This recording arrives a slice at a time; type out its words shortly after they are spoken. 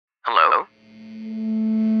Hello?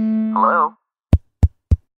 Hello?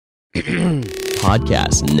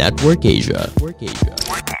 Podcast Network Asia.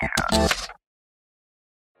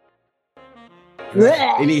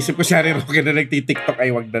 Iniisip ko siya rin Roque na nagtitiktok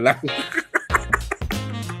ay wag na lang.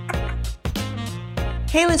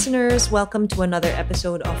 Hey listeners, welcome to another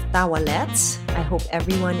episode of Tawalets. I hope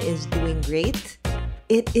everyone is doing great.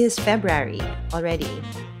 It is February already.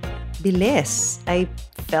 Bilis. I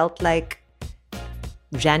felt like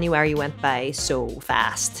January went by so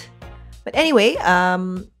fast. But anyway,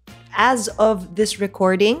 as of this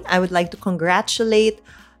recording, I would like to congratulate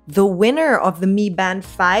the winner of the Mi Band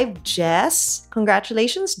 5, Jess.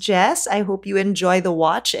 Congratulations, Jess. I hope you enjoy the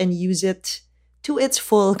watch and use it to its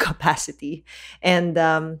full capacity. And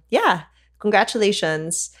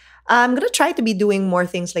congratulations. I'm going to try to be doing more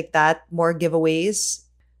things like that, more giveaways.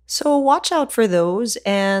 So watch out for those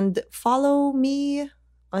and follow me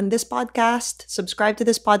on this podcast. Subscribe to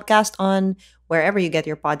this podcast on wherever you get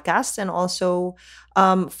your podcasts. And also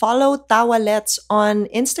follow Tawalets on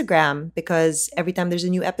Instagram because every time there's a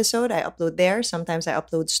new episode, I upload there. Sometimes I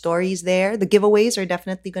upload stories there. The giveaways are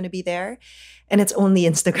definitely going to be there. And it's only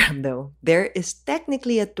Instagram though. There is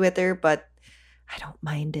technically a Twitter, but I don't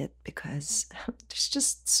mind it because there's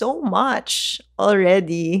just so much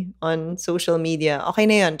already on social media. Okay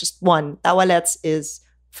na yun, just one. Tawalets is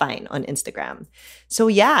fine on Instagram. So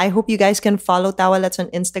yeah, I hope you guys can follow Tawalets on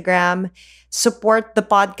Instagram. Support the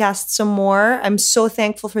podcast some more. I'm so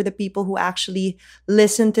thankful for the people who actually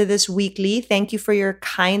listen to this weekly. Thank you for your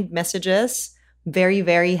kind messages. Very,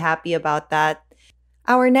 very happy about that.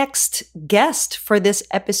 Our next guest for this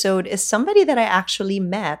episode is somebody that I actually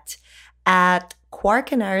met at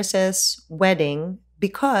Quark and Aris's wedding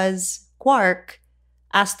because Quark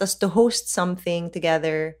asked us to host something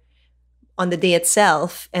together on the day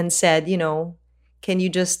itself and said,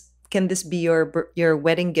 can this be your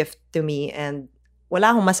wedding gift to me? And wala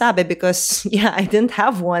akong masabi because I didn't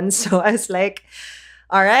have one. So I was like,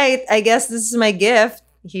 all right, I guess this is my gift.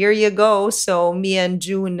 Here you go. So me and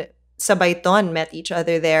June Sabayton met each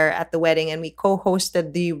other there at the wedding and we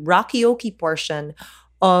co-hosted the Rockyokey portion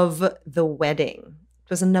of the wedding.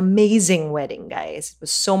 It was an amazing wedding, guys. It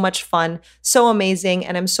was so much fun, so amazing,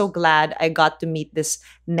 and I'm so glad I got to meet this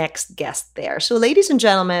next guest there. So ladies and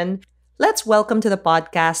gentlemen, let's welcome to the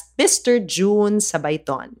podcast Mr. June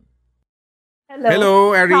Sabayton.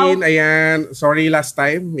 Hello, Erin. Ayan. Sorry last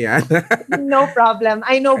time. Yan. No problem.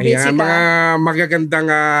 I know busy Ayan, ka. mga magagandang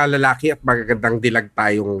lalaki at magagandang dilag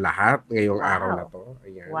tayong lahat ngayong araw na to.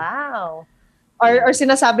 Ayan. Wow. Or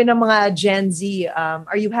sinasabi ng mga Gen Z,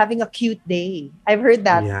 are you having a cute day? I've heard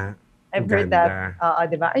that. Yeah. I've heard that.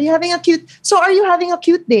 Diba? Are you having a cute... So, are you having a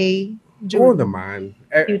cute day, June? Oo naman.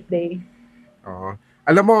 Cute day. Oo.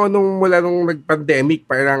 Alam mo, mula nung nag-pandemic,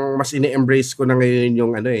 parang mas ini-embrace ko na ngayon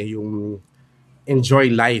yung enjoy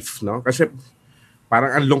life, no? Kasi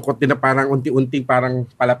parang ang lungkot din na parang unti-unti parang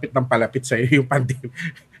palapit sa iyo yung pandemic.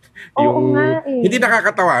 Oo nga eh. Hindi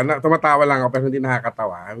nakakatawa, tumatawa lang ako pero hindi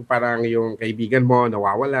nakakatawa. Parang yung kaibigan mo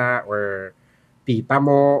nawawala or tita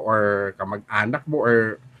mo or kamag-anak mo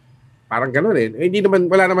or parang gano'n eh. Hindi naman,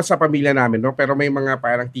 wala naman sa pamilya namin, no? Pero may mga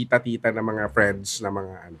parang tita-tita na mga friends na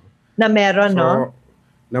mga Na meron, no?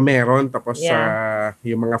 Na meron. Tapos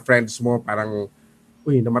yung mga friends mo parang,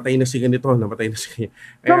 uy, namatay na si ganito, namatay na si ganito.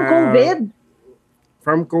 From COVID?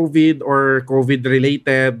 From COVID or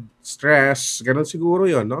COVID-related stress, gano'n siguro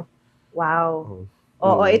yon, no? Wow.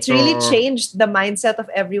 It's really changed the mindset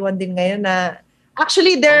of everyone din ngayon na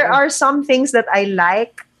actually there are some things that I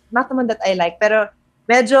like, not naman that I like, pero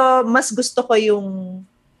medyo mas gusto ko yung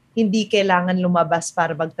hindi kailangan lumabas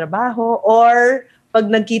para magtrabaho or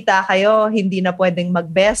pag nagkita kayo, hindi na pwedeng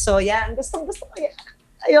magbeso. Yan, gusto ko yan.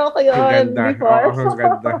 Ayoko yun before. Oo,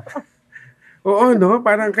 ganda. Oo, no?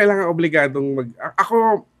 Parang kailangan obligadong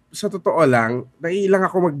Ako, sa totoo lang, naiilang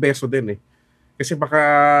ako magbeso din eh. Kasi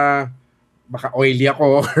baka oily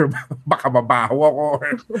ako or baka mabaho ako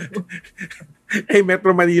or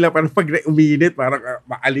Metro Manila parang pag uminit parang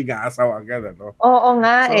maalingasaw agad, ano? Oo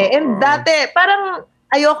nga eh. And dati, parang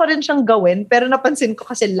ayoko rin siyang gawin pero napansin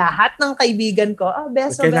ko kasi lahat ng kaibigan ko,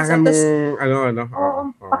 beso. Kailangan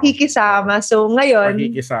mong, pakikisama. So ngayon,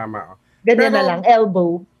 ganyan na lang,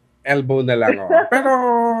 elbow na lang. Pero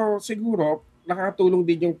siguro, nakakatulong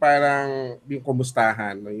din yung parang yung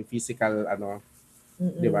kumustahan, yung physical,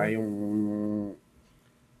 di ba? Yung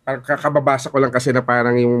kakababasa ko lang kasi na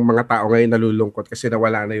parang yung mga tao ngayon nalulungkot kasi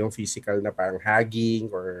nawala na yung physical na parang hugging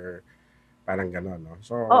or parang gano'n, no?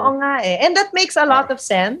 So, oo nga eh. And that makes a lot of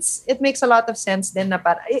sense. It makes a lot of sense din na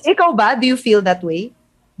parang, ikaw ba? Do you feel that way?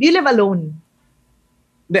 Do you live alone?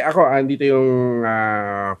 Hindi, ako, andito yung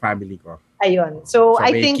family ko. Ayun. So, So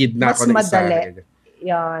I may think kid na mas ako na isa. madali.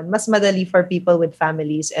 Yan. Mas madali for people with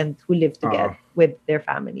families and who live together with their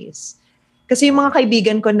families. Kasi yung mga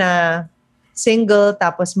kaibigan ko na single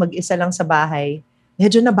tapos mag-isa lang sa bahay,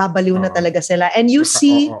 medyo nababaliw na talaga sila. And you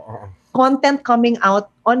see content coming out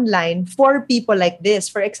online for people like this.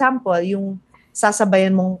 For example, yung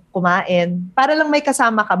sasabayan mong kumain, para lang may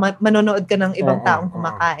kasama ka, manonood ka ng ibang taong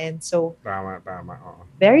kumakain. So, tama.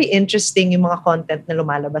 very interesting yung mga content na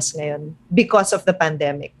lumalabas ngayon because of the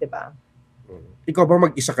pandemic, di ba? Ikaw ba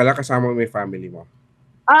mag-isa ka lang kasama mo may family mo?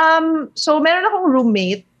 So, meron akong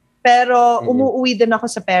roommate, pero umuwi din ako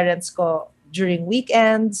sa parents ko during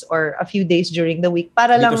weekends or a few days during the week.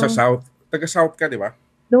 Para Dito lang... sa South? Taga-South ka, di ba?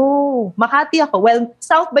 No, Makati ako. Well,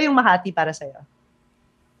 South ba yung Makati para sa'yo?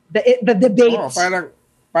 The debates.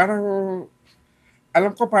 Parang,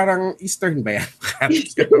 alam ko parang Eastern ba yan?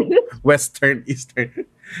 Western, Eastern.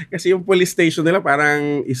 Kasi yung police station nila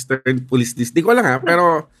parang Eastern Police District. Di ko lang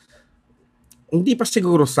pero hindi pa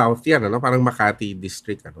siguro South yan, ano? Parang Makati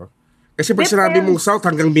District, ano? Kasi pag sinabi mong South,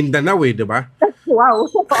 hanggang Mindanao di ba? Wow.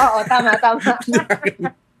 Oo, tama.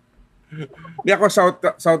 Hindi ako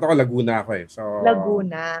South ako, Laguna ako eh. So,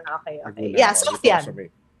 Laguna, okay. Laguna, Yeah, South yan. So,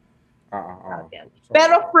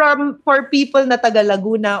 pero for people na taga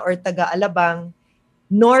Laguna or taga Alabang,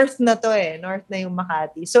 north na to north na yung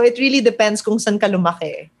Makati. So it really depends kung saan ka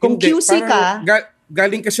lumaki. Kung hindi, QC ka...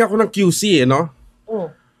 galing kasi ako ng QC no?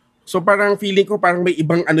 Oh. So parang feeling ko parang may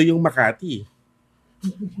ibang ano yung Makati.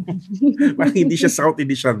 Parang hindi siya South,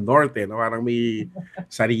 hindi siya North no? Parang may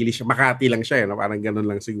sarili siya. Makati lang siya no? Parang ganun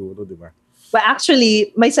lang siguro, di ba? Well,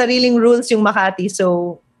 actually, may sariling rules yung Makati.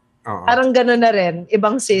 So, parang gano'n na rin,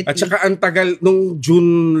 ibang city. At saka ang tagal, nung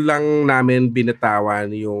June lang namin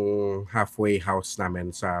binitawan yung halfway house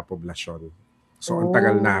namin sa poblasyon. So ang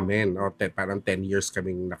tagal namin, parang 10 years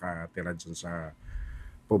kaming nakatira dyan sa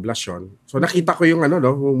poblasyon. So nakita ko yung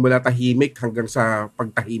mula tahimik hanggang sa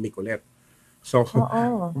pagtahimik ulit. So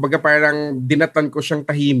kumbaga parang dinatan ko siyang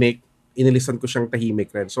tahimik, inilisan ko siyang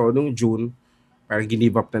tahimik rin. So nung June, parang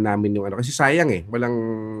give up na namin yung kasi sayang walang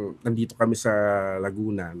nandito kami sa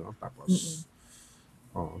Laguna no tapos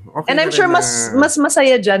okay. And I'm sure mas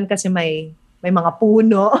masaya diyan kasi may mga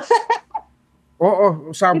puno.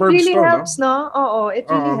 Suburbs it really to helps, no?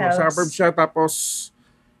 It really helps. Suburbs siya tapos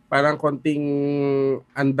parang konting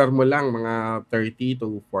andar mo lang mga 30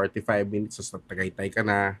 to 45 minutes sa Tagaytay ka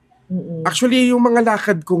na. Actually yung mga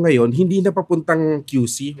lakad ko ngayon hindi na papuntang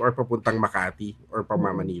QC or papuntang Makati or pa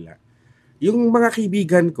Manila. Yung mga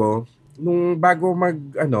kaibigan ko, nung bago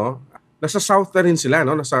nasa South na rin sila,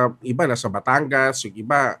 no? Nasa Batangas, yung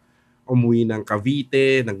iba umuwi ng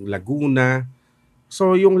Cavite, ng Laguna.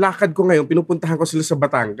 So yung lakad ko ngayon, pinupuntahan ko sila sa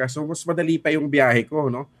Batangas. So mas madali pa yung biyahe ko,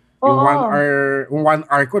 no? Yung 1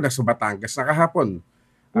 hour ko nasa Batangas na kahapon.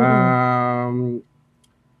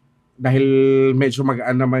 Dahil medyo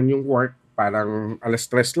magaan naman yung work, parang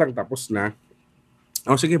 3:00 lang tapos na.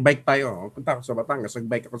 Sige, bike tayo. Punta ako sa Batangas.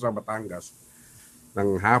 Nag-bike ako sa Batangas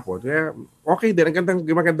ng hapon. Kaya, okay din.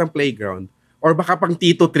 Magandang playground. Or baka pang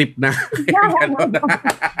Tito trip na.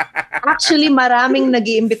 Actually, maraming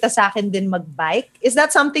nag-iimbita sa akin din mag-bike. Is that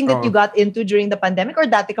something that you got into during the pandemic or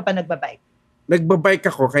dati ka pa nagbabike? Nagbabike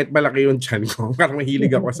ako kahit malaki yung tiyan ko. Parang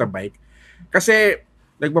mahilig ako sa bike. Kasi,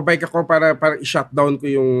 nagbabike ako para i-shutdown ko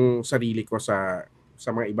yung sarili ko sa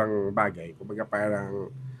mga ibang bagay. Kumbaga parang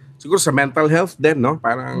siguro sa mental health din, no?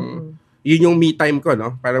 Parang yun yung me time ko,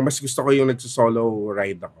 no? Parang mas gusto ko yung nagso-solo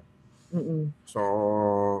ride ako. So,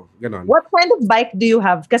 ganon. What kind of bike do you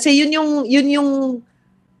have? Kasi yun yung yung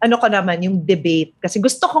debate. Kasi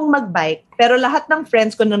gusto kong mag-bike, pero lahat ng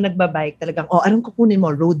friends ko nung nagbabike talagang, anong kukunin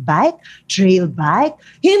mo? Road bike? Trail bike?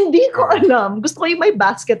 Hindi ko alam. Gusto ko yung may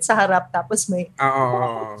basket sa harap tapos may...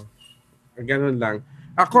 Ganon lang.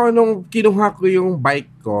 Ako, nung kinuha ko yung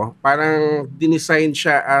bike ko, parang dinesign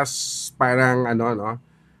siya as parang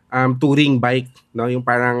touring bike, no? Yung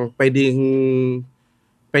parang pwedeng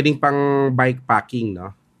pang bike packing,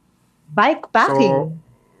 no? Bike packing?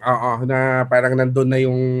 So, na parang nandun na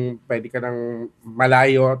yung pwede ka nang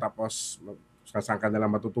malayo tapos saan ka na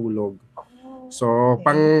lang matutulog. So,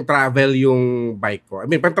 pang travel yung bike ko.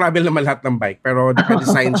 I mean, pang travel naman lahat ng bike, pero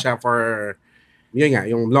naka-design siya for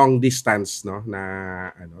yung long distance, no,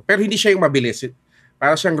 na pero hindi siya yung mabilis.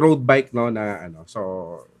 Para siyang road bike, no, na so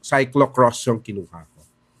cyclocross yung kinuha ko.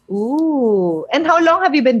 Ooh. And how long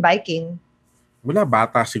have you been biking? Mula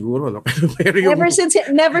bata siguro, no. Pero yung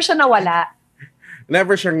never siya nawala.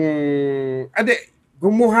 Never siyang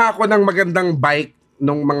gumawa ako ng magandang bike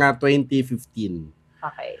nung mga 2015.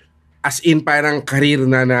 Okay. As in parang career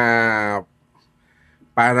na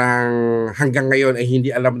parang hanggang ngayon ay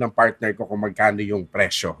hindi alam ng partner ko kung magkano yung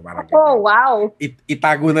presyo. Parang Oh, ganyan. wow.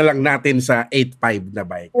 Itago na lang natin sa 8.5 na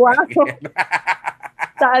bike. Wow.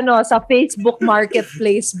 sa Facebook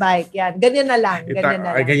Marketplace bike. Yan. Ganyan na lang.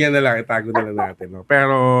 Ganyan na lang. Itago na lang natin. No?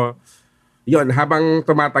 Pero, yun, habang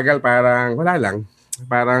tumatagal, parang wala lang.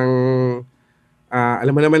 Parang,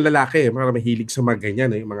 alam mo naman lalaki, parang mahilig sa mga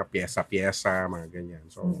ganyan, yung mga pyesa-pyesa, mga ganyan.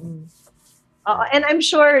 So, and I'm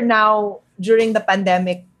sure now, during the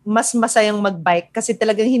pandemic, mas masayang magbike kasi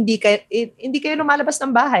talagang hindi kayo lumalabas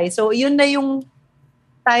ng bahay. So, yun na yung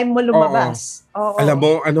time mo lumabas. Oo. Alam mo,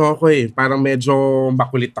 ako parang medyo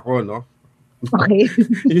makulit ako, no? Okay.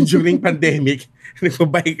 Yung during pandemic,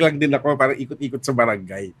 nag-bike lang din ako, parang ikot-ikot sa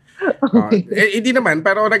barangay. Hindi naman,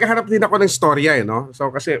 pero naghahanap din ako ng storya, no?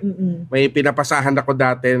 So, kasi may pinapasahan ako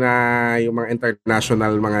dati na yung mga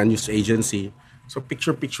international, mga news agency. So,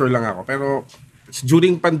 picture-picture lang ako. Pero,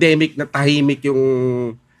 during pandemic, na tahimik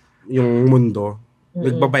yung mundo.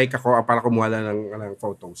 Nagbabike ako para kumuha ng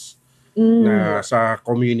photos na sa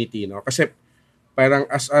community, no? Kasi parang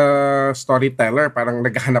as a storyteller, parang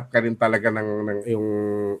naghahanap ka rin talaga ng yung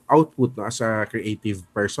output, no, as a creative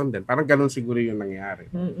person din. Parang ganun siguro yung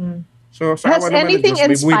nangyari. So, sa Has anything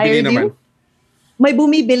inspired you? May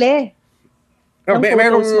bumibili.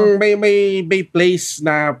 May place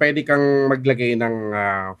na pwede kang maglagay ng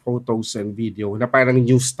photos and video na parang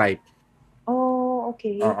news type. Oh,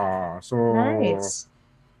 okay. So, nice.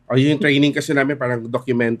 Yung training kasi namin parang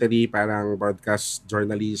documentary, parang broadcast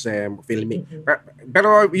journalism, filming.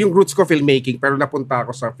 Pero yung roots ko filmmaking, pero napunta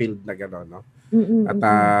ako sa field na gano'n, no? At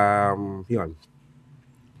yun.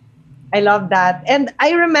 I love that. And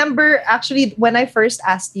I remember actually when I first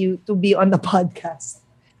asked you to be on the podcast,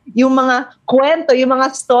 yung mga kwento, yung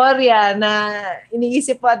mga storya na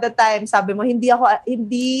iniisip ko at the time, sabi mo, hindi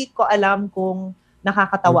ko alam kung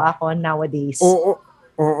nakakatawa ako nowadays.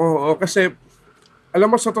 Oo, kasi alam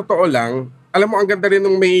mo, sa totoo lang, alam mo, ang ganda rin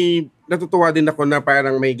nung may natutuwa din ako na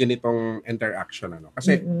parang may ganitong interaction, ano?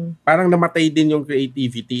 Kasi parang namatay din yung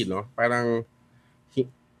creativity, no? Parang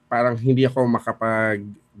hindi ako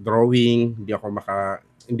makapag-drawing, hindi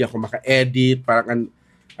ako maka-edit, parang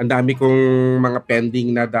ang dami kong mga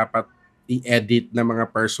pending na dapat i-edit na mga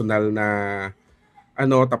personal na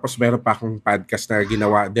tapos meron pa akong podcast na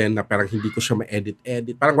ginawa din na parang hindi ko siya ma-edit.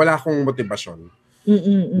 Parang wala akong motibasyon.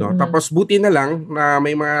 No? Tapos buti na lang na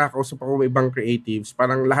may mga nakausap ako ibang creatives,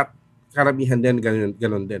 parang lahat, karamihan din,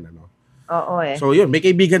 ganun din. Ano? Oo eh. So yun, may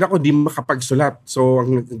kaibigan ako di makapagsulat. So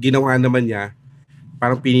ang ginawa naman niya,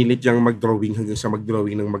 parang pinilit niyang mag-drawing hanggang sa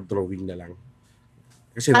mag-drawing na lang.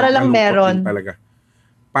 Kasi para lang meron. Talaga.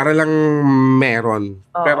 Para lang meron.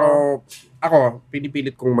 Oo. Pero ako,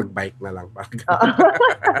 pinipilit kong mag-bike na lang.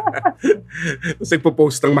 Tapos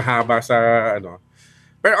nagpo-post ng mahaba sa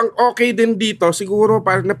Pero ang okay din dito, siguro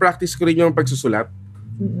parang na-practice ko rin yung pagsusulat.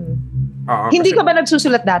 Hindi ka ba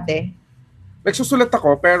nagsusulat dati? Nagsusulat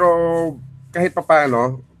ako, pero kahit pa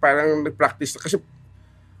paano, parang nag-practice. Kasi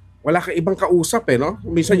wala kang ibang kausap no?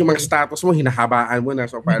 Minsan yung mga status mo, hinahabaan mo na.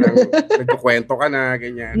 So parang nagkukwento ka na,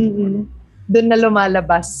 ganyan. Doon na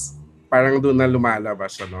lumalabas. Parang doon na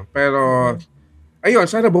lumalabas, Pero, ayun,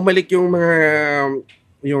 sana bumalik yung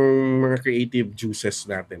mga creative juices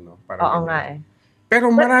natin, no? Parang oo nga eh.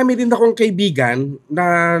 Pero marami din akong kaibigan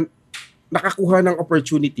na nakakuha ng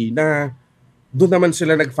opportunity na doon naman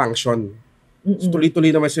sila nag-function. So,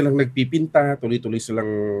 tuloy-tuloy naman silang nagpipinta, tuloy-tuloy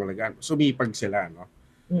silang sumipag sila, no?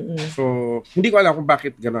 So, hindi ko alam kung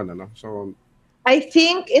bakit gano'n, So, I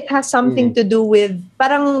think it has something to do with,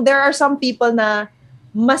 parang there are some people na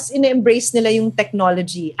mas ina-embrace nila yung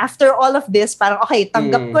technology. After all of this, parang okay,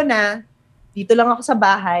 tanggap ko na, dito lang ako sa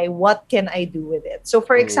bahay, what can I do with it? So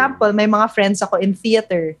for example, may mga friends ako in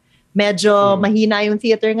theater. Medyo mahina yung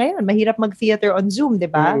theater ngayon. Mahirap mag-theater on Zoom, di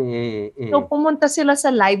ba? So pumunta sila sa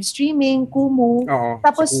live streaming, Kumu. Oo,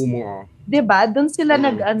 tapos, sa Kumu, di ba? Doon sila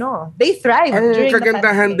they thrive during the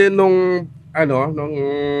kagandahan din nung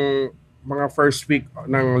mga first week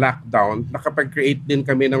ng lockdown, nakapag-create din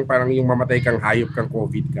kami ng parang yung mamatay kang hayop kang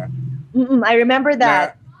COVID ka. I remember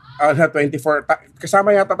that. Na 24,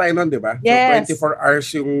 kasama yata tayo nun, di ba? Yes. So 24 hours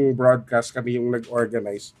yung broadcast, kami yung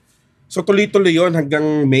nag-organize. So tuloy-tuloy yun hanggang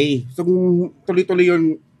May. So tuloy-tuloy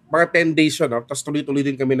yun, mga 10 days yun, tapos tuloy-tuloy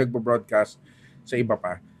din kami nagbo-broadcast sa iba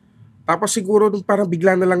pa. Tapos siguro parang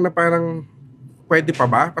bigla na lang na parang pwede pa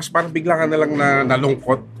ba? Tapos parang bigla ka na lang na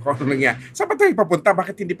nalungkot kung ano nangyari. Saan pa tayo papunta?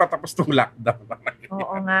 Bakit hindi pa tapos itong lockdown?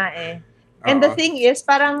 Oo nga eh. And the thing is,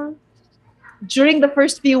 parang during the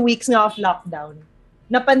first few weeks nga of lockdown,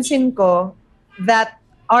 napansin ko that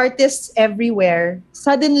artists everywhere,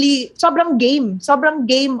 suddenly, sobrang game.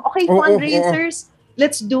 Okay, fundraisers,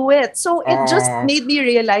 let's do it. So it just made me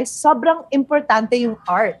realize sobrang importante yung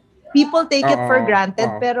art. People take it for granted,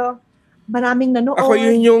 pero maraming nanood. Ako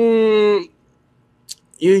yun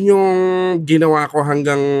yung ginawa ko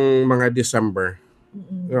hanggang mga December.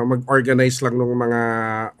 Mag-organize lang ng mga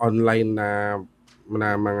online na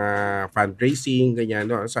mga fundraising, ganyan,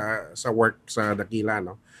 no? Sa work sa Dakila,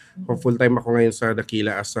 no? Full-time ako ngayon sa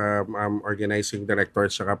Dakila as a organizing director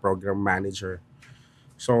at saka program manager.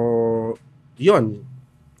 So, yun.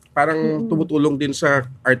 Parang tumutulong din sa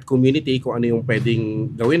art community kung ano yung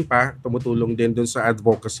pwedeng gawin pa. Tumutulong din dun sa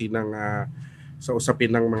advocacy sa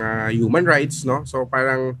usapin ng mga human rights, no? So,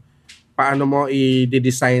 parang paano mo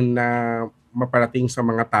i-design na maparating sa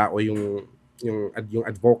mga tao yung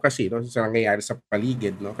advocacy, no, sa nangyayari sa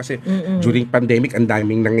paligid, no, kasi during pandemic ang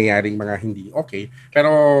daming nangyayaring mga hindi okay,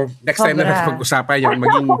 pero next time na natin pag-usapan yan,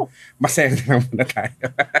 maging masaya na muna tayo.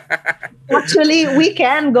 Actually, we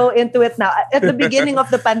can go into it now. At the beginning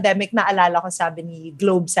of the pandemic, naalala ko, sabi ni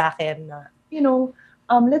Globe sa akin na,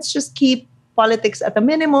 let's just keep politics at a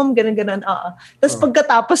minimum, ganun. Tapos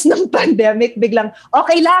pagkatapos ng pandemic, biglang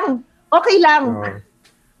okay lang.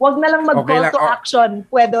 Wag na lang mag-call to action.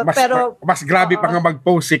 Pero mas grabe pa nga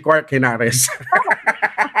mag-post si Quark Henares.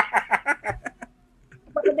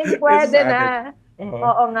 Pwede na.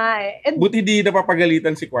 Oo nga eh. And, buti di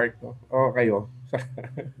napapagalitan si Quark, no? O kayo.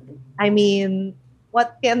 I mean,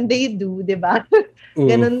 what can they do, di ba?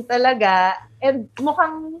 Ganun talaga. And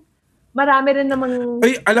mukhang marami rin namang...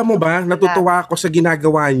 Ay, alam mo ba, natutuwa ako sa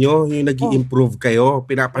ginagawa nyo, yung nag-i-improve kayo.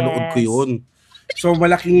 Pinapanood ko yun. So,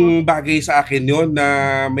 malaking bagay sa akin yun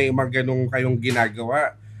na may ganong kayong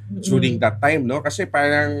ginagawa during that time, no? Kasi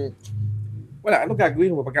parang, wala, ano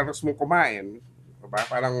gagawin mo pagkatapos mong kumain? Diba?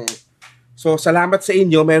 Parang, so, salamat sa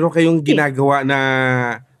inyo, meron kayong ginagawa na,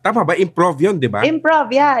 tama ba? Improv yun, di ba?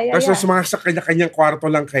 Improv, yeah. Tapos sa kanya-kanyang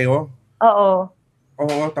kwarto lang kayo? Oo,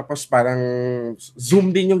 tapos parang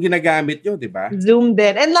Zoom din yung ginagamit nyo, di ba? Zoom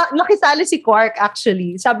din. And nakisali si Quark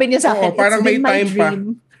actually. Sabi niya sa akin, parang it's been may time my dream.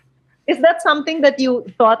 Is that something that you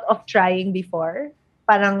thought of trying before?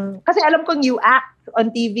 Parang, kasi alam kong you act on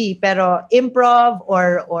TV, pero improv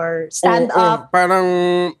or stand-up? Parang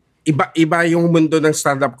iba yung mundo ng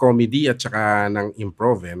stand-up comedy at saka ng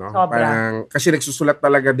improv, no? Sobra. Parang, kasi nagsusulat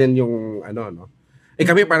talaga din yung, no?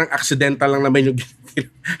 Kami parang accidental lang naman yung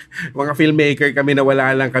mga filmmaker kami na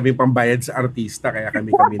wala lang kami pambayad sa artista, kaya kami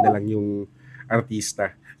na lang yung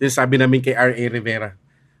artista. Yung sabi namin kay R.A. Rivera,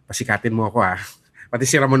 pasikatin mo ako ha. Pati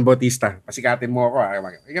si Ramon Bautista, pasikatin mo ako ha.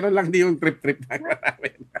 Ganun lang din yung trip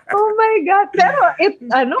namin. Oh my God. Pero it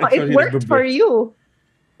worked for you.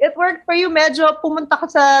 It worked for you. Medyo pumunta ka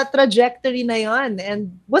sa trajectory na yon.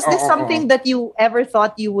 And was this something that you ever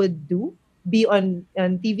thought you would do? Be on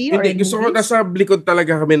TV or hindi, in gusto ko movies? nasa likod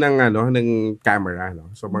talaga kami ng camera, no?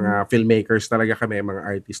 So mga filmmakers talaga kami, mga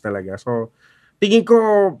artists talaga. So tingin ko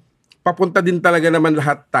papunta din talaga naman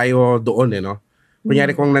lahat tayo doon, no?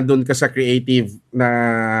 Kunyari kung nandun ka sa creative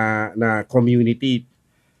na community,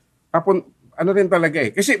 ano rin talaga eh.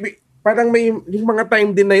 Kasi parang may yung mga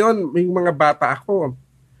time din na yon, may mga bata ako,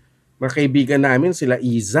 mga kaibigan namin, sila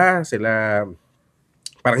Iza, sila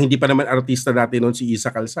parang hindi pa naman artista dati noon si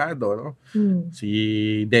Isa Calzado, no?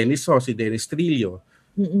 Si Dennis Trillo.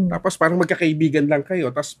 Tapos parang magkakaibigan lang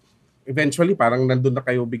kayo. Tapos eventually parang nandun na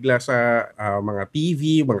kayo bigla sa mga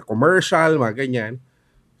TV, mga commercial, mga ganyan.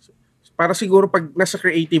 Para siguro pag nasa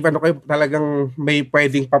creative, kayo talagang may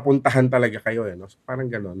pwedeng papuntahan talaga kayo, no? So, parang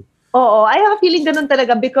ganon. Oo, I have a feeling ganun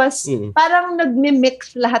talaga because parang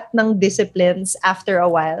nagmi-mix lahat ng disciplines after a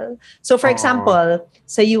while. So for example,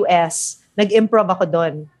 sa US, nag-improv ako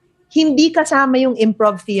doon. Hindi kasama yung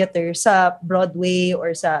improv theater sa Broadway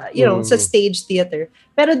or sa, sa stage theater.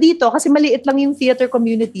 Pero dito, kasi maliit lang yung theater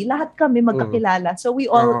community, lahat kami magkakilala. So we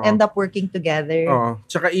all end up working together.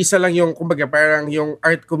 Tsaka isa lang yung, kumbaga, parang yung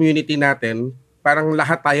art community natin, parang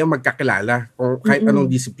lahat tayo magkakilala kung kahit anong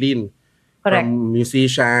discipline. Correct. From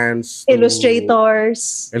musicians,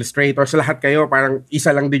 illustrators, lahat kayo, parang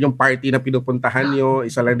isa lang din yung party na pinupuntahan nyo,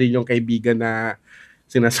 isa lang din yung kaibigan na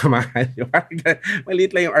sinasamahan nyo.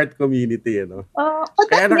 Maliit lang yung art community,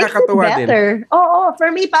 Kaya nakakatuwa din. Oo, for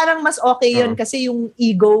me parang mas okay yun kasi yung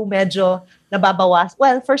ego medyo nababawas.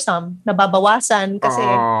 Well, for some, nababawasan kasi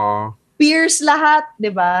peers lahat, di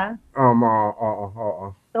ba?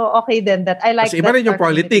 Oo. So, okay din that. I like kasi iba rin yung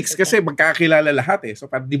politics kasi magkakilala lahat So,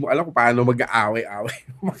 parang di mo alam kung paano mag-aaway-aaway.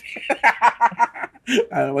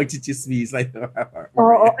 Mag-chichismisa.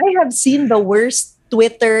 Oo, I have seen the worst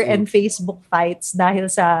Twitter and Facebook fights dahil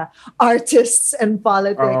sa artists and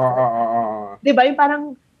politics. Diba? Yung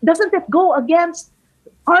parang, doesn't it go against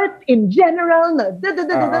art in general?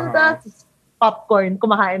 Popcorn,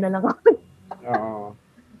 kumakain na lang ako.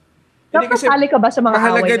 Hindi kasi Napasali ka ba sa mga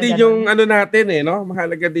mahalaga away na din gano'n? yung ano natin no?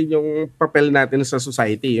 Mahalaga din yung papel natin sa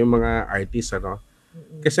society, yung mga artists, ano?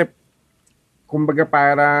 Kasi, kumbaga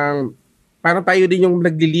parang tayo din yung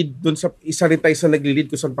nagli-lead dun sa, isa rin tayo sa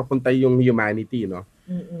nagli-lead kung saan papunta yung humanity, no?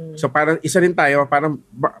 So parang isa rin tayo, parang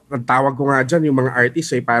ang tawag ko nga dyan, yung mga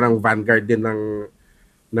artists parang vanguard din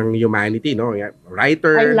ng humanity, no?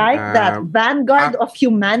 Writer, I like that. Vanguard of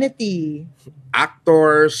humanity.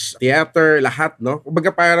 actors, theater, lahat, no? Kumbaga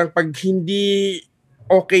parang pag hindi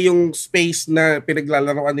okay yung space na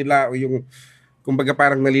pinaglalaroan nila o yung, kumbaga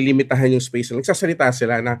parang nalilimitahan yung space, nagsasalita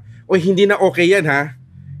sila na, oy, hindi na okay yan, ha?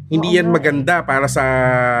 Hindi yan maganda para sa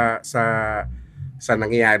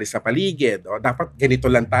nangyayari sa paligid. O dapat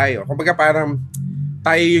ganito lang tayo. Kumbaga parang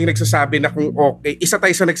tayo yung nagsasabi na kung okay. Isa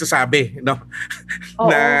tayo sa nagsasabi, no?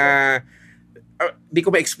 Na di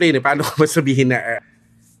ko ma-explain paano ko masabihin na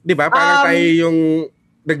 'di ba? Parang tayo yung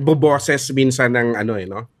nagboboses minsan ng ano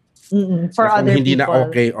no? For na other hindi people.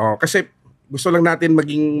 na okay. Kasi gusto lang natin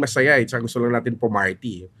maging masaya, tsaka gusto lang natin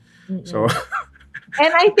pumarty. So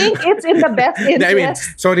And I think it's in the best interest. I mean,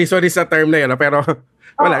 sorry sa term na yun, pero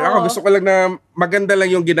wala. Ako gusto ko lang na maganda lang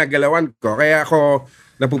yung ginagalawan ko. Kaya ako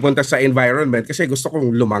napupunta sa environment kasi gusto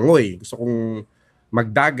kong lumangoy. Gusto kong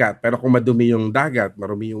magdagat. Pero kung madumi yung dagat,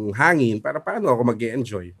 marumi yung hangin, para paano ako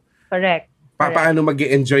mag-e-enjoy? Correct. Paano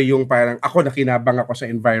mag-e-enjoy yung parang ako nakinabang ako sa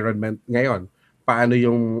environment ngayon? Paano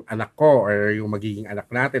yung anak ko or yung magiging anak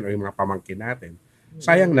natin or yung mga pamangkin natin?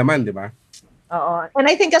 Sayang naman, di ba? Oo. And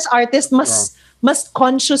I think as artists, mas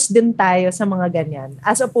conscious din tayo sa mga ganyan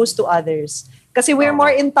as opposed to others. Kasi we're more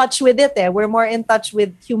in touch with it We're more in touch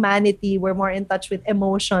with humanity. We're more in touch with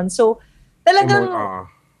emotion. So, talagang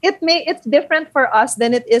it's different for us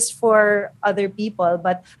than it is for other people.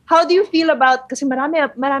 But how do you feel about, kasi marami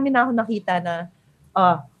na ako nakita na,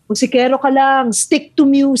 musikero ka lang, stick to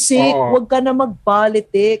music, wag ka na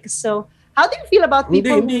mag-politics. So, how do you feel about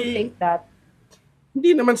people who think that?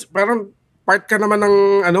 Hindi naman, parang part ka naman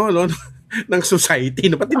ng ng society,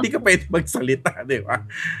 no? Ba't hindi ka pwede magsalita, di ba?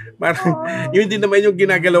 Parang, yun din naman yung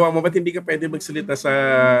ginagalawa mo, ba't hindi ka pwede magsalita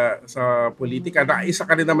sa politika? Na isa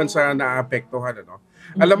ka rin naman sa naapektuhan, ano?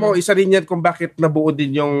 Alam mo, isa rin yan kung bakit nabuo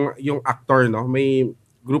din yung actor, no? May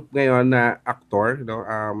group ngayon na actor, no?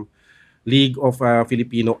 League of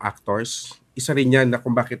Filipino Actors. Isa rin yan na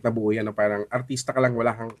kung bakit nabuo yan, na parang artista ka lang,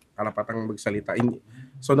 wala kang karapatang magsalita.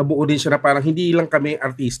 So nabuo din siya na parang hindi lang kami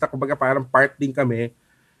artista, kumbaga parang part din kami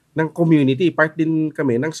ng community, part din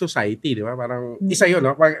kami ng society, di ba? Parang isa yun,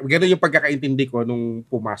 no? Ganun yung pagkakaintindi ko nung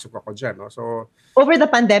pumasok ako dyan, no? So, over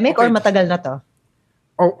the pandemic or matagal na to?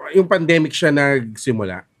 Yung pandemic siya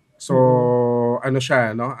nagsimula. So, ano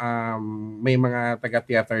siya, no? May mga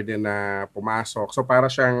taga-theater din na pumasok. So,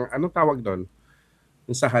 para siyang, anong tawag doon?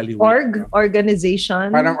 Sa Hollywood.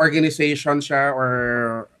 Organization? Parang organization siya or...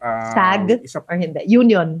 SAG? Or hindi?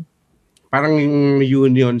 Union? Parang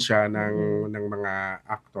union siya ng mga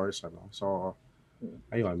actors, ano. So,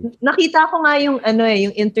 ayun. Nakita ko nga yung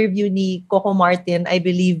yung interview ni Coco Martin, I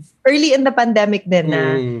believe, early in the pandemic din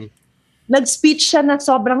na nag-speech siya na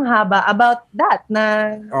sobrang haba about that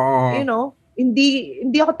na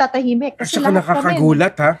hindi ako tatahimik kasi saka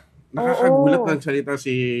nakakagulat ha. Nakakagulat ng salita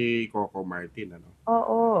si Coco Martin, ano.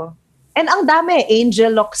 Oo. And ang dami,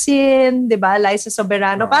 Angel Locsin, 'di ba? Liza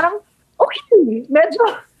Soberano, parang okay, medyo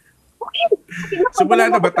okay. Simula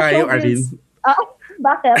na ba tayo, Arlene?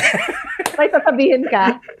 Bakit? May sasabihin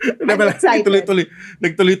ka?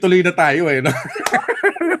 Nagtuloy-tuloy na tayo no?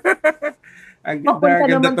 Ang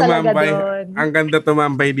ganda tumambay. Ang ganda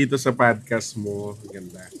tumambay dito sa podcast mo. Ang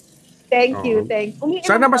ganda. Thank you.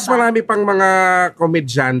 Sana mas marami pang mga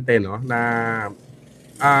komedyante, no, na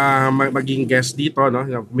maging guest dito, no,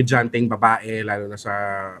 komedyanteng babae, lalo na sa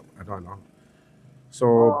no. So,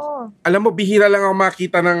 alam mo, bihira lang ako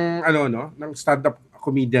makita ng ng stand-up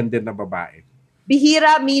comedian din na babae.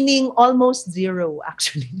 Bihira meaning almost zero,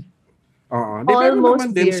 actually. Oo. Meron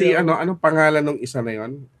naman din si anong pangalan ng isa na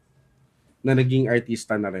yon na naging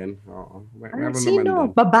artista na rin. Oo. Meron sino?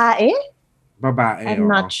 Naman din. Babae? Babae. I'm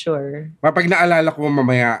not sure. Pag naalala ko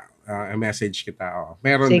mamaya, message kita.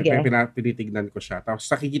 Meron, pinitignan ko siya. Tapos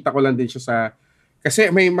nakikita ko lang din siya sa... Kasi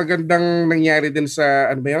may magandang nangyari din sa...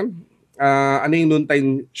 Ano ba yun? Ano yung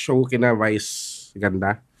noontime show kina Vice?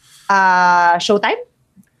 Ganda? Showtime?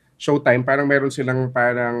 Showtime. Parang meron silang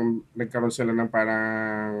nagkaroon sila ng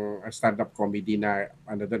parang stand-up comedy na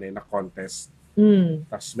na contest.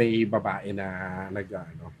 Tapos may babae na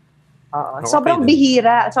sobrang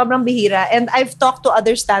bihira. And I've talked to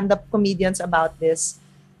other stand-up comedians about this.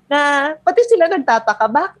 Na pati sila nagtataka,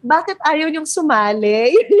 bakit ayaw niyong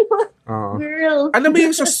sumali? Oo. Girl. Ano ba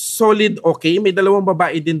yung sa Solid Okay? May dalawang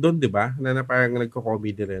babae din doon, di ba? Na parang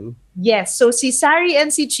nagko-comedy rin. Yes. So si Sari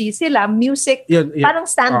and si Chi, sila, music, Yun. parang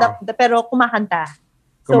stand-up, pero kumakanta.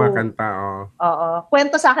 So, Kumakanta, oo.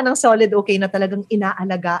 Kwento sa akin ng Solid Okay na talagang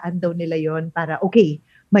inaalagaan daw nila yon para, okay,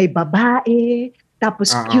 may babae,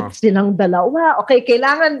 tapos cute silang dalawa. Okay,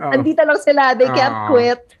 kailangan, andito lang sila, they can't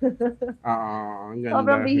quit. Ang ganda.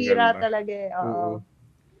 Sobrang bihira talaga eh. Oo.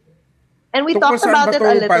 And we Tungkol talked about it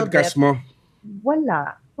a little podcast bit. Mo?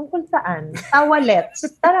 Wala. Tungkol saan? Tawalets.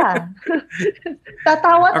 Tara.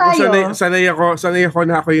 Tatawa tayo. Ako sanay ako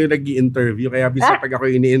na ako yung nag-i-interview. Kaya bisa pag ako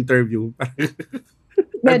yung ini-interview,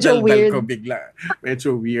 medyo weird. Ko bigla.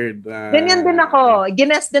 Medyo weird. Ganyan din ako.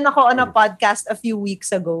 Gines din ako on a podcast a few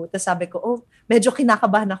weeks ago. Tapos sabi ko, medyo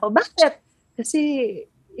kinakabahan ako. Bakit? Kasi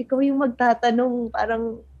ikaw yung magtatanong,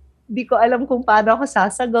 parang di ko alam kung paano ako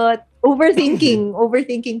sasagot.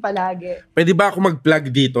 Overthinking palagi. Pwede ba ako mag-plug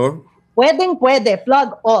dito? Pwede.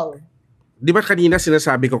 Plug all. Di ba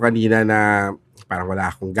sinasabi ko kanina na parang wala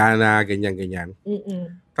akong gana, ganyan.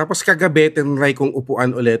 Tapos kagabi, tinry kong upuan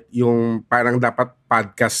ulit yung parang dapat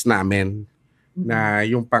podcast namin na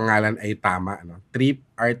yung pangalan ay tama. Trip,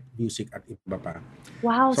 Art, Music at iba pa.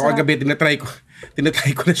 Wow. So kagabi, tinatry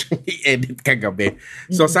ko na siyang i-edit kagabi.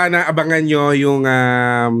 So sana abangan nyo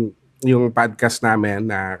yung podcast namin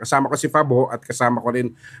na kasama ko si Fabo at kasama ko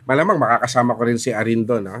rin, malamang makakasama ko rin si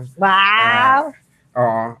Arindo, no? Wow!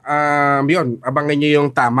 Yun, abangan nyo yung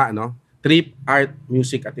tama, no? Trip, Art,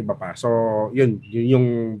 Music at iba pa. So, yun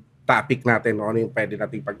yung topic natin, no? Ano yung pwede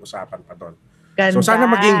nating pag-usapan pa doon. Ganda. So, sana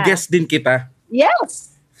maging guest din kita.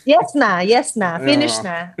 Yes na. Finish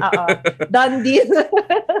na. Oo. Done deal.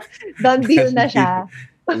 Done deal na siya.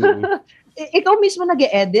 Ikaw mismo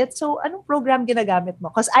nag-edit. So, anong program ginagamit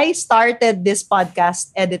mo? Because I started this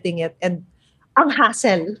podcast editing it and ang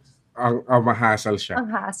hassle. Mahassle siya. Ang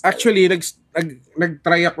hassle. Actually,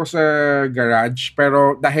 nag-try ako sa garage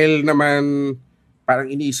pero dahil naman parang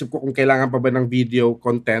iniisip ko kung kailangan pa ba ng video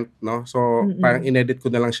content, no? So, parang inedit ko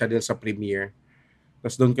na lang siya din sa Premiere.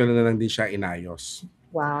 Tapos doon ko na lang din siya inayos.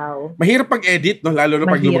 Wow. Mahirap pag-edit, no? Lalo na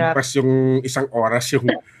pag lumagpas yung isang oras yung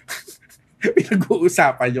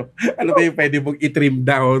pinag-uusapan nyo. Ano ba yung pwede mong i-trim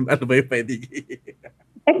down? Ano ba yung pwede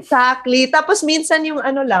Exactly. Tapos minsan yung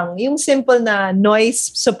yung simple na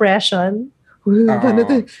noise suppression.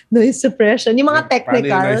 Noise suppression. Yung mga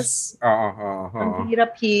technicals. Ang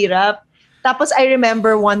hirap-hirap. Tapos I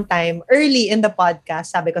remember one time, early in the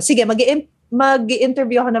podcast, sabi ko, sige,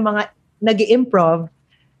 mag-i-interview ako ng mga nag-i-improv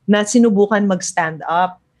na sinubukan mag-stand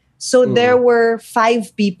up. So there were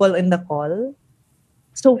 5 people in the call.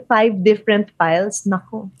 So 5 different files.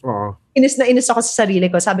 Nako. Inis na inis ako sa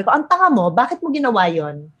sarili ko. Sabi ko, ang tanga mo, bakit mo ginawa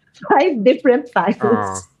yon? 5 different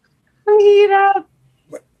files. Ang hirap.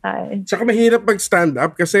 Saka mahirap mag-stand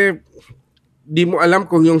up kasi di mo alam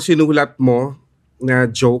kung yung sinulat mo na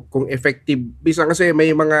joke, kung effective. Bisa kasi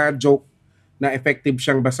may mga joke na effective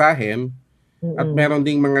siyang basahin at meron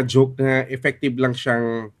ding mga joke na effective lang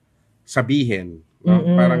siyang sabihin. No?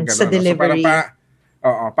 Parang gano'n. Sa delivery. So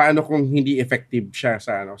paano kung hindi effective siya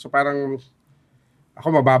sa So parang ako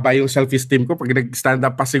mababa yung self-esteem ko pag nag-stand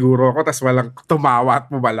up pa siguro ako tapos walang tumawa at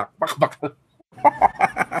bumalakpak.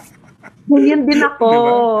 Ganyan din ako.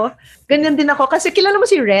 Diba? Ganyan din ako. Kasi kilala mo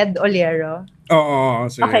si Red Oliero? Oo,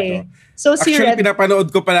 si okay. Red. So si Actually, Red, pinapanood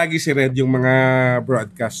ko palagi si Red yung mga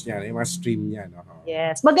broadcast niya, yung mga stream niya. No?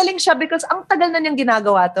 Yes. Magaling siya because ang tagal na niyang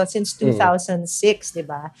ginagawa to since 2006, di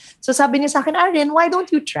ba? So sabi niya sa akin, Aaron, why don't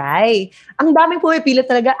you try? Ang daming pumipilit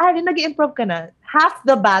talaga, Aaron, nag-i-improv ka na. Half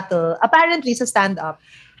the battle, apparently sa stand-up,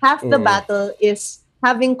 half the battle is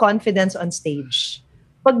having confidence on stage.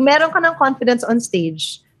 Pag meron ka ng confidence on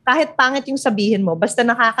stage, kahit pangit yung sabihin mo, basta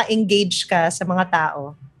nakaka-engage ka sa mga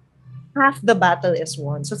tao, half the battle is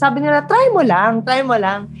won. So sabi nila, try mo lang.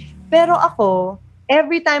 Pero ako,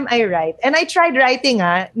 every time I write, and I tried writing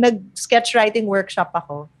nag-sketch writing workshop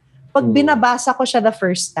ako. Pag binabasa ko siya the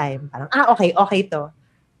first time, parang, okay to.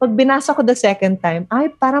 Pag binasa ko the second time,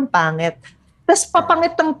 parang pangit. Tapos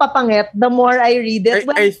papangit, the more I read it.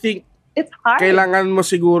 I think, it's hard. Kailangan mo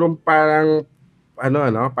sigurong parang,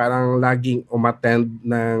 parang laging umattend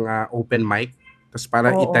ng open mic. Tapos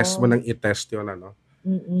parang i-test mo yun,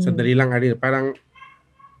 So dali lang parang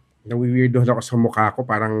nawi-weirdo ako sa mukha ko,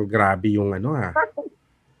 parang grabe yung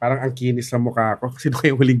parang ang kinis sa mukha ko. Sino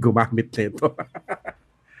kayo huling gumamit nito?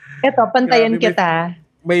 Eto, pantayan kita.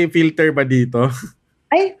 May filter ba dito?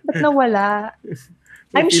 Ay, ba't nawala?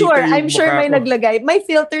 I'm sure may naglagay. May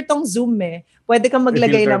filter tong Zoom Pwede kang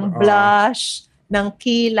maglagay ng blush, ng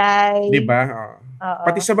kilay. Diba?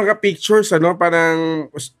 Pati sa mga pictures, parang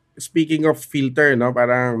speaking of filter,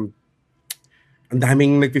 parang ang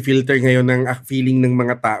daming nagpi-filter ngayon ng feeling ng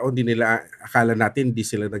mga tao, hindi nila akala natin,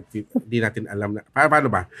 hindi natin alam na.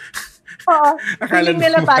 Paano ba? Oo. Akala Feeling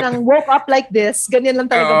nila ng mga- parang woke up like this. Ganyan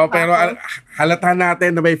lang talaga. Oo, ang pero tao. halata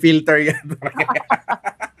natin na may filter yan.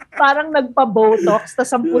 Parang nagpa-botox,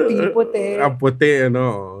 tas ang puti-puti. Ang puti, ano.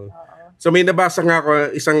 So may nabasa nga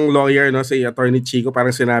ako, isang lawyer, no, si Attorney Chico,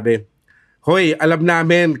 parang sinabi, hoy, alam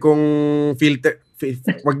namin kung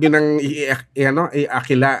wag nyo nang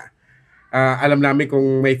iakila. Alam namin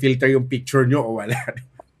kung may filter yung picture nyo o wala.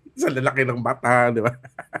 Sa lalaki ng mata, di ba?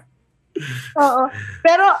 Oo.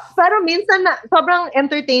 Pero minsan sobrang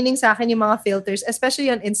entertaining sa akin yung mga filters, especially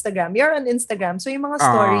on Instagram. You're on Instagram, so yung mga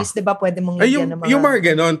stories, 'di ba, pwede mong Ay, lagyan ng mga yung mga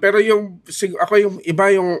ganon. Pero ako yung iba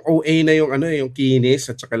yung OA na yung yung kinis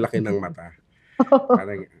at saka laki ng mata.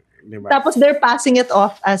 Parang, di ba? Tapos they're passing it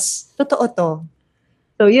off as totoo to.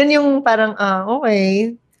 So yun yung parang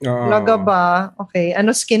okay. Oo. Laga ba? Okay.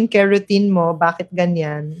 Ano skincare routine mo? Bakit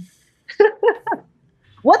ganyan?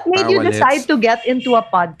 What made you Tawalets. decide to get into a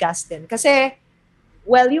podcast din? Kasi,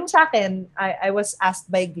 well, yung sa akin, I was asked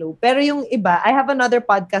by Globe. Pero yung iba, I have another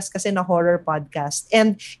podcast kasi na horror podcast.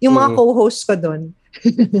 And yung mga co-hosts ko doon,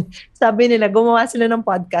 sabi nila, gumawa sila ng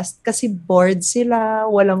podcast kasi bored sila,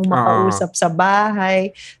 walang makausap sa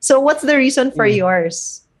bahay. So, what's the reason for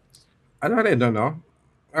yours? Ano rin, no?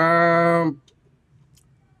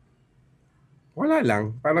 Wala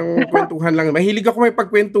lang. Parang kwentuhan lang. Mahilig ako may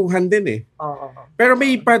pagkwentuhan din eh. Oo. Pero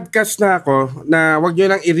may podcast na ako na wag nyo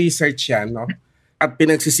lang i-research yan, no? At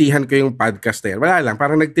pinagsisihan ko yung podcast na yan. Wala lang.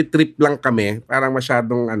 Parang nagtitrip lang kami. Parang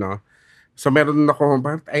masyadong So meron ako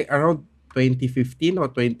around 2015 o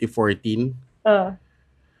 2014.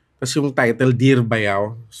 Tapos yung title, Dear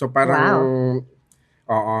Bayaw. So parang,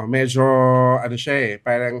 medyo, siya eh.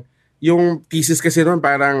 Parang, yung thesis kasi noon,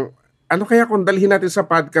 parang, ano kaya kung dalhin natin sa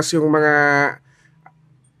podcast yung mga,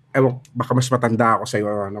 baka mas matanda ako sa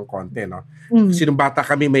iyo ng konti, no? Kasi nung bata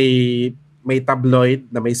kami, may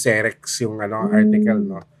tabloid na may Serex yung article,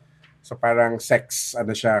 no? So parang sex,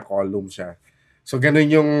 siya, column siya. So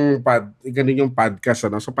ganun yung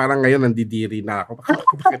podcast, ano? So parang ngayon nandidiri na ako.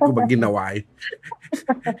 Bakit ko ba ginawa yun?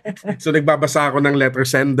 So nagbabasa ako ng letter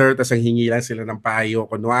sender, tapos ang hingi lang sila ng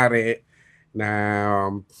payo, kunwari, na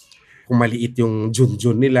kung maliit yung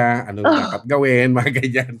junjun nila, ano dapat gawin, mga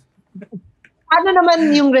ganyan. Ano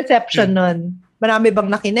naman yung reception nun? Marami bang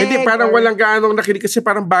nakinig? Hindi, parang walang gaanong nakinig kasi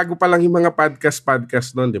parang bago pa lang yung mga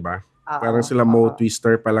podcast nun, di ba? Parang sila Mo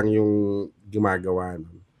Twister pa lang yung gumagawa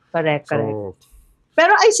nun. Correct. So,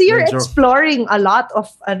 pero I see you're medyo exploring a lot of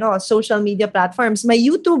social media platforms. May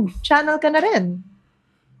YouTube channel ka na rin.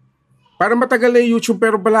 Parang matagal na yung YouTube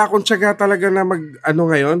pero wala akong tiyaga talaga na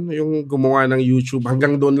ngayon, yung gumawa ng YouTube.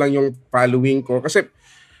 Hanggang doon lang yung following ko. Kasi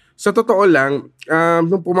sa totoo lang,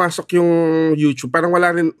 nung pumasok yung YouTube, parang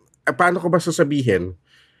wala rin, paano ko ba sasabihin?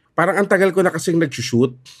 Parang ang tagal ko na kasing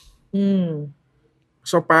nag-shoot.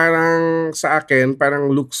 So parang sa akin,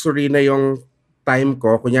 parang luxury na yung time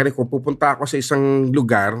ko. Kunyari kung pupunta ako sa isang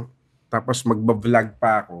lugar, tapos magbablog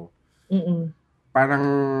pa ako,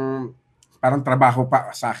 parang trabaho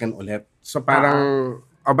pa sa akin ulit. So parang,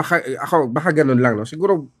 baka ganun lang, no?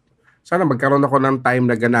 Siguro, sana magkaroon ako ng time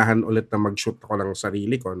na ganahan ulit na mag-shoot ako ng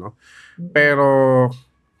sarili ko, no? Pero,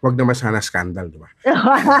 wag naman sana scandal, di ba?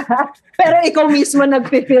 Pero ikaw mismo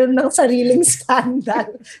nagpi-film ng sariling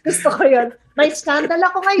scandal. Gusto ko yun. May scandal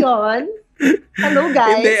ako ngayon. Hello,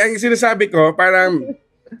 guys. Hindi, ang sinasabi ko, parang,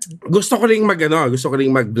 gusto ko ring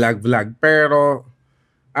mag-vlog. Pero,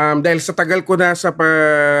 dahil sa tagal ko na sa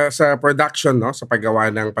production, no, sa paggawa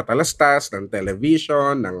ng patalastas, ng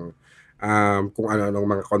television, ng kung ano ng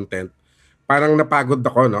mga content, parang napagod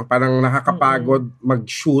ako, no? Parang nakakapagod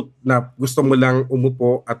mag-shoot na gusto mo lang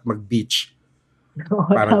umupo at mag-beach.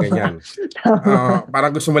 Parang ganyan.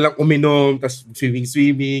 Parang gusto mo lang uminom, tapos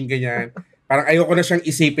swimming, ganyan. Parang ayoko na siyang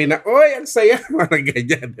isipin na, oy, ang saya. Parang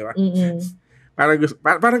ganyan, di ba?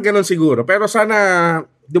 Parang ganun siguro. Pero sana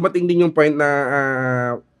dumating din yung point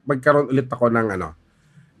na magkaroon ulit ako ng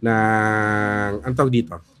ang tawag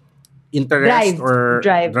dito? Interest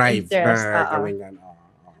Drive. Interest, na gawin yan.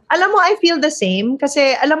 Alam mo, I feel the same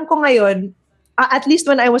kasi alam ko ngayon, at least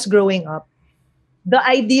when I was growing up, the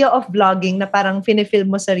idea of vlogging na parang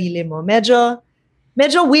finifilm mo sarili mo, medyo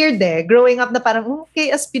weird eh. Growing up na parang,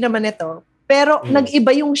 KSP naman ito. Pero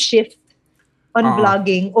nag-iba yung shift on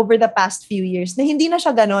vlogging over the past few years na hindi na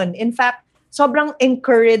siya ganon. In fact, sobrang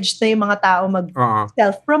encouraged na yung mga tao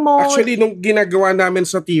mag-self-promote. Actually, nung ginagawa namin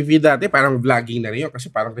sa TV dati, parang vlogging na rin yun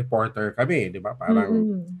kasi parang reporter kami, di ba?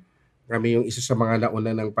 Parang kami yung isa sa mga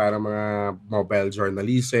nauna ng parang mga mobile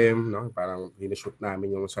journalism, no? Parang hinushoot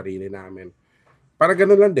namin yung sarili namin. Parang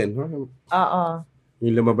ganun lang din. No?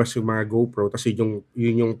 Yung lumabas yung mga GoPro, tapos yun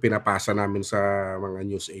yung pinapasa namin sa mga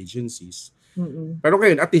news agencies. Pero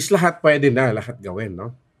ngayon, at least lahat pwede na, lahat gawin, no?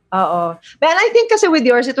 Oo. But I think kasi with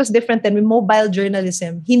yours, it was different than with mobile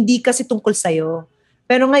journalism. Hindi kasi tungkol sa'yo.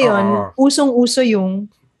 Pero ngayon, usong-uso yung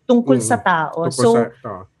tungkol sa tao. Tungkol So,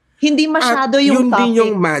 hindi at masyado yun yung topic. din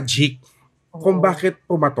yung magic kung bakit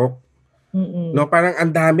pumatok. No, parang ang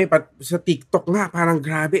dami sa TikTok nga, parang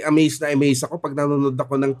grabe, amazed ako pag nanonood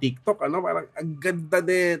ako ng TikTok, parang ang ganda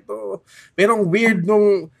nito. Pero ang weird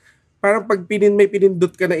nung parang pag may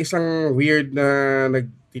pinindot ka na isang weird na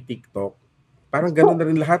nagti-TikTok, parang gano'n na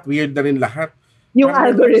rin lahat, weird na rin lahat. Yung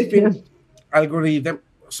parang algorithm.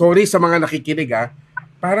 Sorry sa mga nakikinig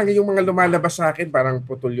parang yung mga lumalabas sa akin, parang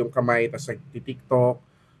putol yung kamay, tapos nagti-TikTok,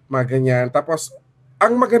 mga ganyan. Tapos,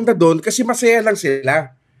 ang maganda doon, kasi masaya lang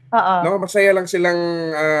sila. No, masaya lang silang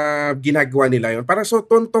ginagawa nila yon. Para so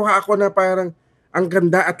tuntuha ako na parang ang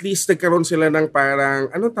ganda, at least nagkaroon sila ng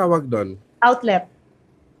parang anong tawag doon?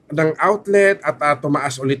 Outlet At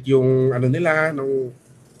tumaas ulit yung nila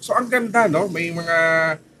so ang ganda, no? May mga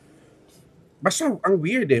basta ang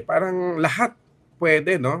weird parang lahat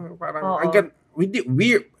pwede, no? Parang ang ganda,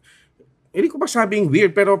 weird. Hindi ko masabing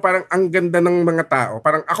weird, pero parang ang ganda ng mga tao.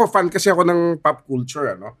 Parang ako fan kasi ako ng pop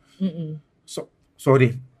culture, So,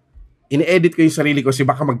 sorry. Ini-edit ko yung sarili ko kasi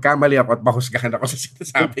baka magkamali ako at mahusgahan ako sa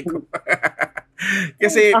sinasabi ko.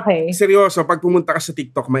 Kasi, seryoso, pag pumunta ka sa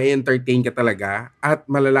TikTok, ma-entertain ka talaga at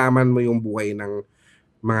malalaman mo yung buhay ng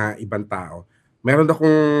mga ibang tao. Meron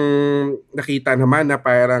akong nakita naman na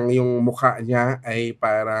parang yung mukha niya ay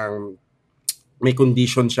parang may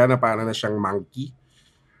condition siya na parang na siyang monkey.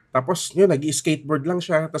 Tapos yun, nag-skateboard lang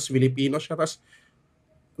siya, tapos Filipino siya, tapos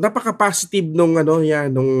napaka-positive nung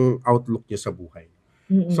outlook niya sa buhay.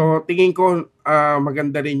 So tingin ko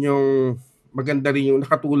maganda rin yung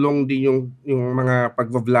nakatulong din yung mga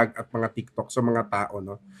pagvo-vlog at mga TikTok sa mga tao,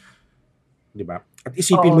 no? 'Di ba? At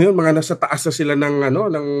isipin mo yun, mga nasa taas na sila ng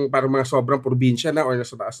parang mga sobrang probinsya na or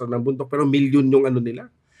nasa taas na ng bundok, pero million yung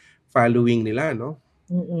nila, following nila, no?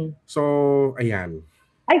 So, ayan.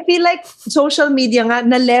 I feel like social media nga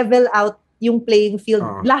na-level out yung playing field.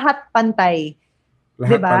 Lahat pantay.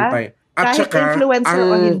 Lahat diba? pantay. At kahit saka, influencer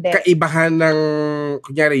o hindi. Ang kaibahan ng,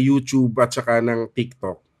 kunyari, YouTube at saka ng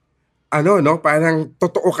TikTok, parang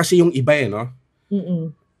totoo kasi yung iba no?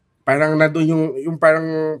 Parang nandun yung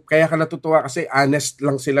parang, kaya ka natutuwa kasi honest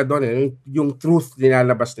lang sila doon yung truth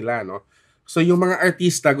nilalabas nila, no? So yung mga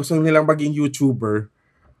artista, gusto nilang maging YouTuber.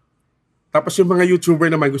 Tapos yung mga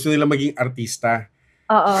YouTuber naman, gusto nilang maging artista.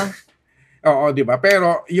 Oo, di ba?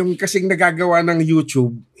 Pero yung kasing nagagawa ng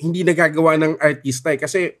YouTube, hindi nagagawa ng artista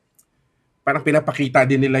kasi parang pinapakita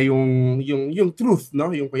din nila yung truth, no?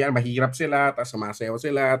 Yung kaya mahirap sila, tapos sumasayaw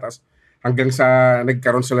sila, tapos hanggang sa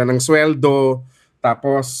nagkaroon sila ng sweldo,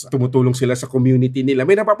 tapos tumutulong sila sa community nila.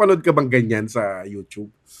 May napapanood ka bang ganyan sa YouTube?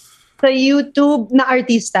 Sa YouTube na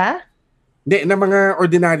artista? Hindi, na mga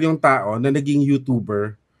ordinaryong tao na naging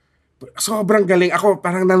YouTuber. Sobrang galing. Ako,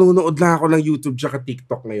 parang nanonood na ako ng YouTube tsaka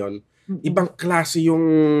TikTok ngayon. Ibang klase yung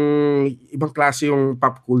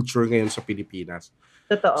pop culture ngayon sa Pilipinas.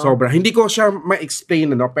 Totoo. Sobra. Hindi ko siya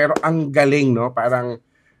ma-explain, pero ang galing, no? Parang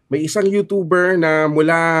may isang YouTuber na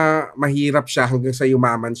mula mahirap siya hanggang sa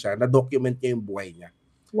yumaman siya, na-document niya yung buhay niya.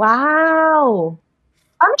 Wow!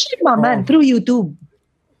 Ano siya yumaman? Through YouTube?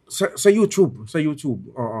 Sa YouTube.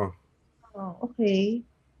 Oo. Okay.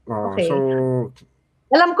 Okay. So,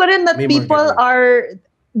 alam ko rin that people are,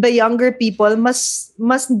 the younger people, mas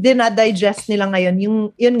dinadigest nila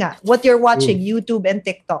ngayon. Yun nga, what you're watching, YouTube and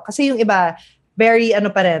TikTok. Kasi yung iba, very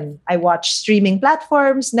pa rin. I watch streaming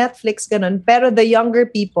platforms, Netflix, ganun. Pero the younger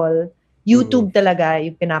people, YouTube talaga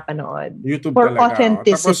yung pinapanood. YouTube for talaga.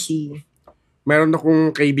 Authenticity. Tapos, meron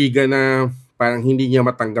akong kaibigan na parang hindi niya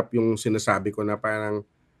matanggap yung sinasabi ko na parang,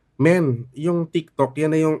 yung TikTok,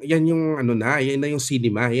 yan na yung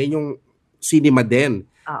cinema. Yan yung cinema din.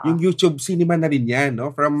 Yung YouTube cinema na rin yan,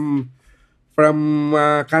 no? From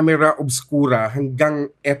camera obscura hanggang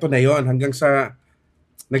eto na yon, hanggang sa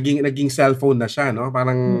naging cellphone na siya, no?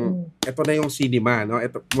 Parang ito na yung cinema, no?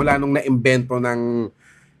 Ito mula nung na-imbento ng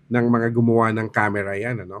mga gumawa ng camera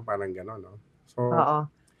yan, Parang gano'n, no? So,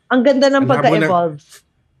 ang ganda ng pagka-evolve.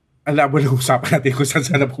 Ang labo na usapan natin kung saan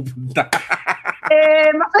sana pupunta.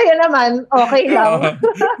 Masaya naman. Okay lang.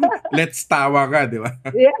 Let's tawa ka, di ba?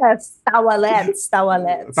 Yes. Tawalets.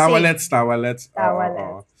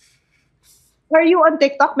 Are you on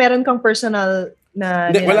TikTok? Meron kang personal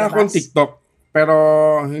na Hindi, wala akong TikTok. Pero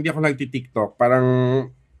hindi ako nagti-TikTok. Parang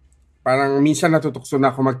minsan natutukso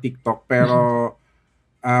na ako mag-TikTok. Pero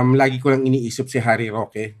lagi ko lang iniisip si Harry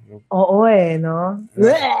Roque. Oo no?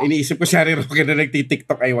 Iniisip ko si Harry Roque na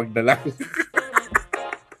nagti-TikTok ay wag na lang.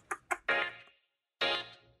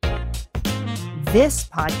 This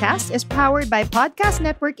podcast is powered by Podcast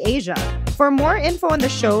Network Asia. For more info on the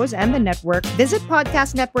shows and the network, visit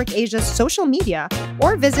Podcast Network Asia's social media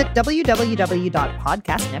or visit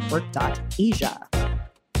www.podcastnetwork.asia.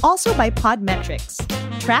 Also by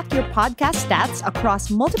Podmetrics. Track your podcast stats across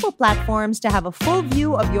multiple platforms to have a full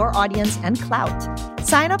view of your audience and clout.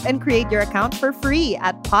 Sign up and create your account for free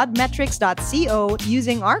at podmetrics.co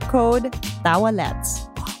using our code TAWALETS.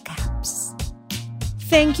 All caps.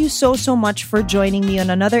 Thank you so much for joining me on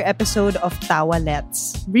another episode of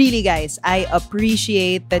Tawalets. Really, guys, I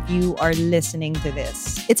appreciate that you are listening to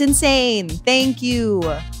this. It's insane. Thank you.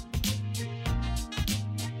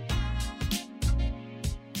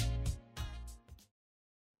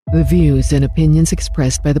 The views and opinions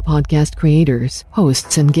expressed by the podcast creators,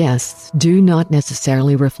 hosts, and guests do not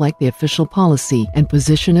necessarily reflect the official policy and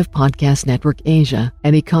position of Podcast Network Asia.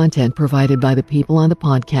 Any content provided by the people on the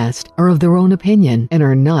podcast are of their own opinion and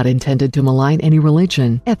are not intended to malign any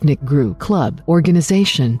religion, ethnic group, club,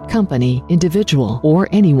 organization, company, individual, or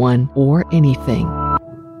anyone or anything.